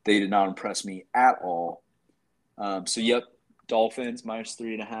 they did not impress me at all. Dolphins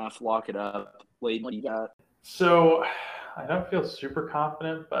 -3.5. Lock it up. Layden, what do you got? So I don't feel super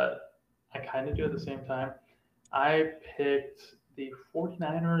confident, but I kind of do at the same time. I picked the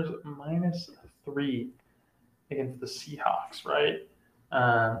 49ers -3 against the Seahawks, right?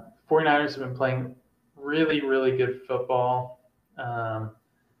 49ers have been playing really, really good football. And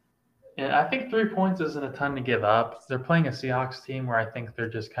I think 3 points isn't a ton to give up. They're playing a Seahawks team where I think they're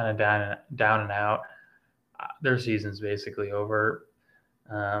just kind of down and out. Their season's basically over.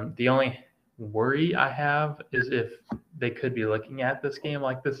 The only worry I have is if they could be looking at this game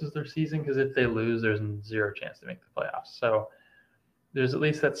like this is their season, because if they lose, there's 0 chance to make the playoffs. So there's at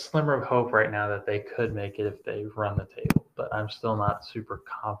least that slimmer of hope right now that they could make it if they run the table. But I'm still not super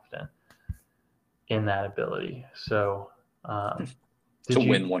confident in that ability. So to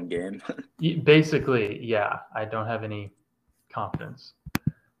win one game. Basically, yeah, I don't have any confidence.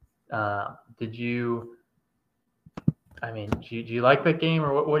 Do you like that game,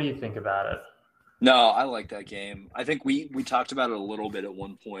 or what do you think about it? No, I like that game. I think we talked about it a little bit at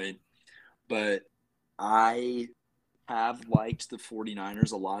one point, but I have liked the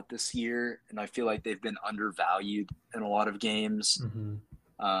 49ers a lot this year, and I feel like they've been undervalued in a lot of games. Mm-hmm.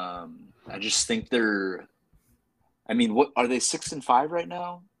 I just think what are they 6-5 right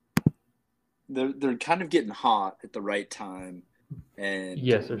now? They're kind of getting hot at the right time, and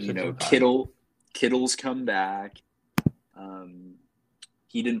yes, they're 6-5. Kittle's come back.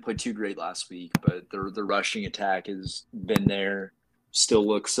 He didn't play too great last week, but the rushing attack has been there. Still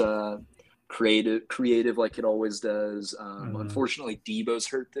looks creative like it always does. Unfortunately, Debo's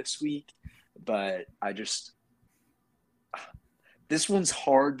hurt this week, but this one's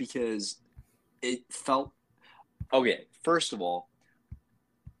hard because it felt okay. First of all,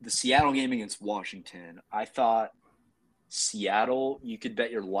 the Seattle game against Washington, I thought Seattle, you could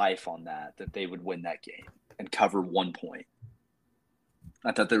bet your life on that they would win that game and cover 1 point.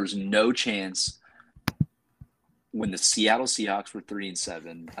 I thought there was no chance when the Seattle Seahawks were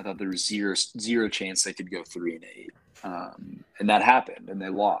 3-7. I thought there was zero chance they could go 3-8, and that happened, and they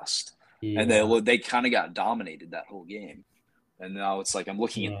lost, and they kind of got dominated that whole game. And now it's like I'm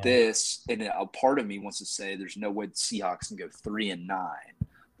looking at this, and a part of me wants to say there's no way the Seahawks can go 3-9.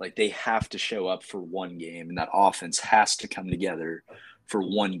 Like they have to show up for one game, and that offense has to come together for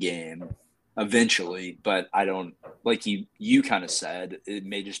one game eventually. But I don't, like you kind of said, it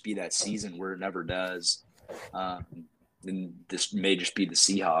may just be that season where it never does. And this may just be the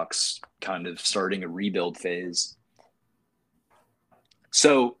Seahawks kind of starting a rebuild phase.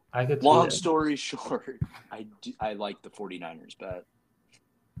 So, I could see long it. story short, I like the 49ers bet.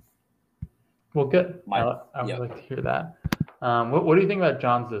 Well, good. My I would Yep. like to hear that. What do you think about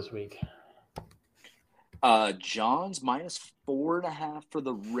Johns this week? John's -4.5 for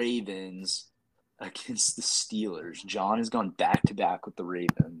the Ravens against the Steelers. John has gone back to back with the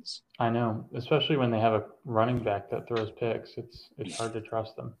Ravens. I know, especially when they have a running back that throws picks. It's hard to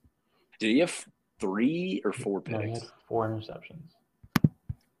trust them. Did he have 3 or 4 picks? No, he had 4 interceptions.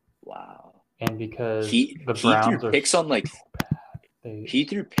 Wow. And because He the threw Browns are picks on like so bad, he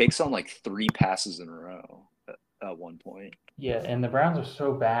threw picks on like 3 passes in a row at one point. yeah, and the Browns are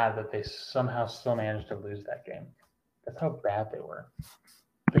so bad that they somehow still managed to lose that game. That's how bad they were.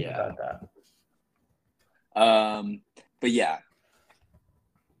 Think about that. But yeah.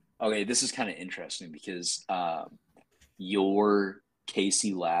 Okay, this is kind of interesting because your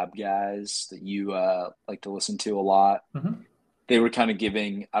Casey Lab guys that you like to listen to a lot, they were kind of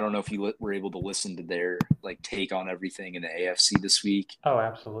giving. I don't know if you were able to listen to their like take on everything in the AFC this week. Oh,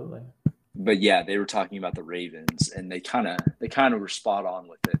 absolutely. But yeah, they were talking about the Ravens, and they kind of were spot on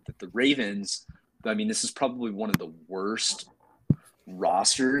with it. That the Ravens, I mean, this is probably one of the worst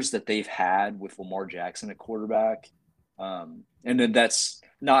rosters that they've had with Lamar Jackson at quarterback, and then that's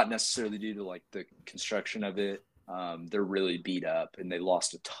not necessarily due to like the construction of it. They're really beat up, and they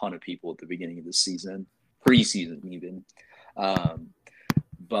lost a ton of people at the beginning of the season, preseason even.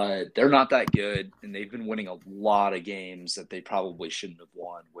 But they're not that good, and they've been winning a lot of games that they probably shouldn't have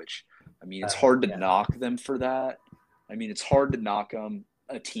won, which, I mean, it's hard to knock them for that. I mean, it's hard to knock them,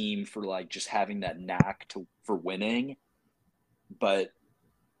 a team, for like just having that knack for winning. But,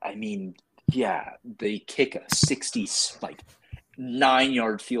 I mean, yeah, they kick a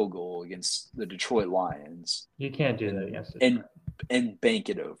 9-yard field goal against the Detroit Lions. You can't do that against Detroit. And bank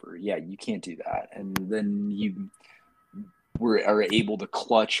it over. Yeah, you can't do that. And then you are able to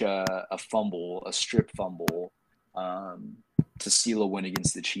clutch a fumble, a strip fumble, to steal a win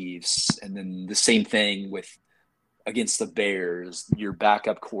against the Chiefs. And then the same thing against the Bears. Your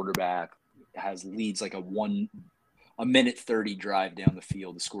backup quarterback leads like a 1-minute 30 drive down the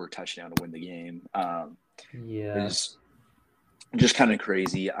field to score a touchdown to win the game. It's just kind of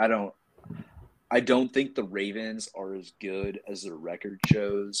crazy. I don't think the Ravens are as good as their record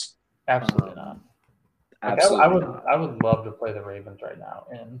shows. Absolutely not. Absolutely I would love to play the Ravens right now,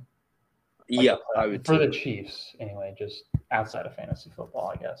 and I would for too. the Chiefs anyway. Just outside of fantasy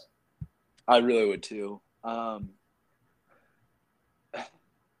football, I guess. I really would too. But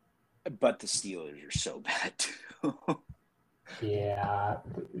the Steelers are so bad too. Yeah,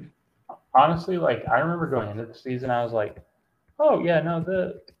 honestly, like I remember going into the season, I was like, "Oh yeah, no,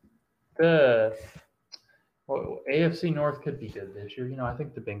 the AFC North could be good this year. I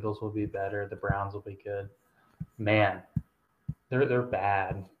think the Bengals will be better. The Browns will be good. Man, they're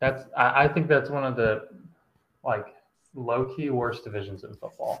bad. I think that's one of the like low key worst divisions in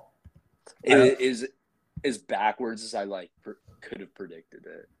football. It is as backwards as I could have predicted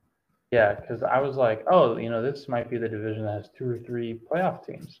it. Yeah, because I was like, oh, this might be the division that has 2 or 3 playoff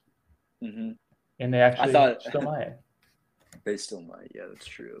teams, and they actually still might. They still might. Yeah, that's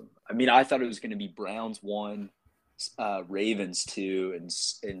true. I mean, I thought it was going to be Browns 1, Ravens 2,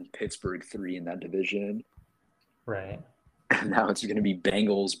 and Pittsburgh 3 in that division. Right. Now it's going to be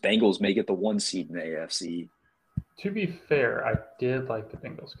Bengals. Bengals may get the 1 seed in the AFC. To be fair, I did like the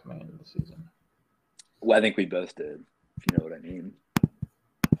Bengals coming into the season. Well, I think we both did, if you know what I mean.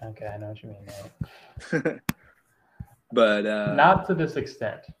 Okay, I know what you mean, though. But not to this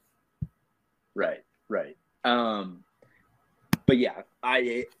extent. Right. But yeah,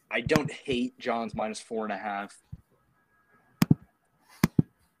 I don't hate John's -4.5,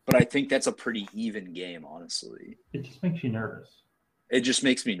 but I think that's a pretty even game, honestly. It just makes you nervous. It just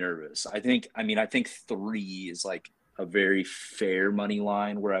makes me nervous. I think 3 is like a very fair money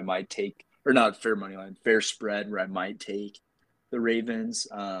line where I might take, or not fair money line, fair spread where I might take the Ravens.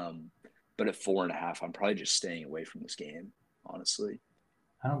 But at 4.5, I'm probably just staying away from this game, honestly.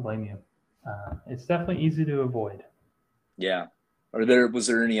 I don't blame you. It's definitely easy to avoid. Yeah. Was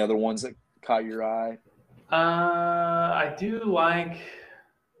there any other ones that caught your eye? I do like.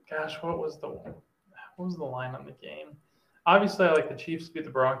 Gosh, what was the line on the game? Obviously, I like the Chiefs to beat the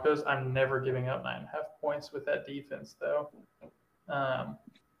Broncos. I'm never giving up 9.5 points with that defense, though.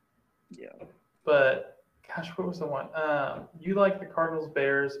 Yeah. But gosh, what was the one? You like the Cardinals,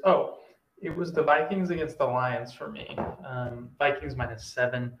 Bears? Oh, it was the Vikings against the Lions for me. Vikings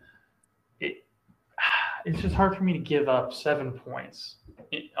 -7. It's just hard for me to give up 7 points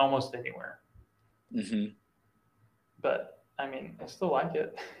almost anywhere. Mm-hmm. But I mean, I still like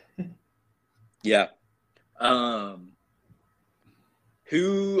it. Yeah.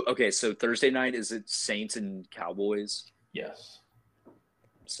 Okay, so Thursday night, is it Saints and Cowboys? Yes.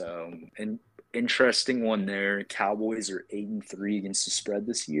 So an interesting one there. Cowboys are 8-3 against the spread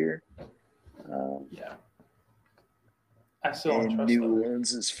this year. Yeah. I still don't And trust New them.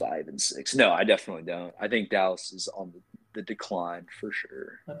 Orleans is 5-6. No, I definitely don't. I think Dallas is on the decline for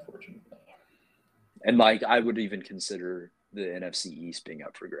sure. Unfortunately. And like I would even consider the NFC East being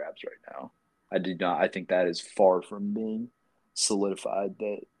up for grabs right now. I do not. I think that is far from being solidified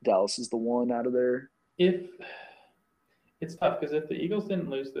that Dallas is the one out of there. If it's tough because if the Eagles didn't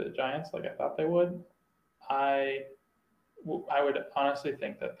lose the Giants like I thought they would, I I would honestly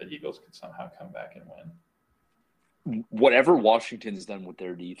think that the Eagles could somehow come back and win. Whatever Washington's done with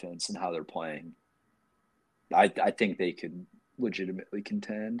their defense and how they're playing, I think they could legitimately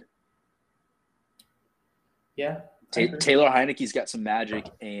contend. Yeah. Taylor Heineke's got some magic,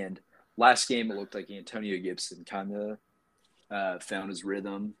 and last game it looked like Antonio Gibson kind of found his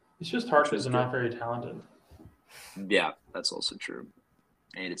rhythm. It's just hard because they're not very talented. Yeah, that's also true.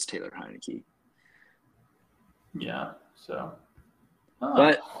 And it's Taylor Heineke. Yeah. So.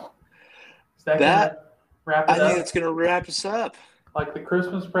 But is that gonna wrap it up? I think it's gonna wrap us up. Like the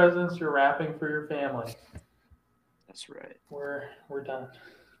Christmas presents you're wrapping for your family. That's right. We're done.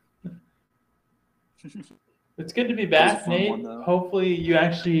 It's good to be back, Nate. Hopefully you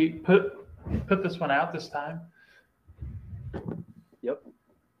actually put this one out this time. Yep.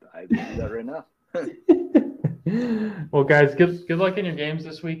 I can do that right now. Well, guys, good luck in your games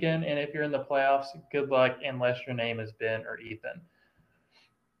this weekend. And if you're in the playoffs, good luck unless your name is Ben or Ethan.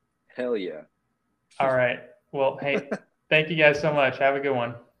 Hell yeah. All right. Well, hey, thank you guys so much. Have a good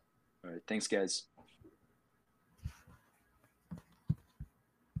one. All right. Thanks, guys.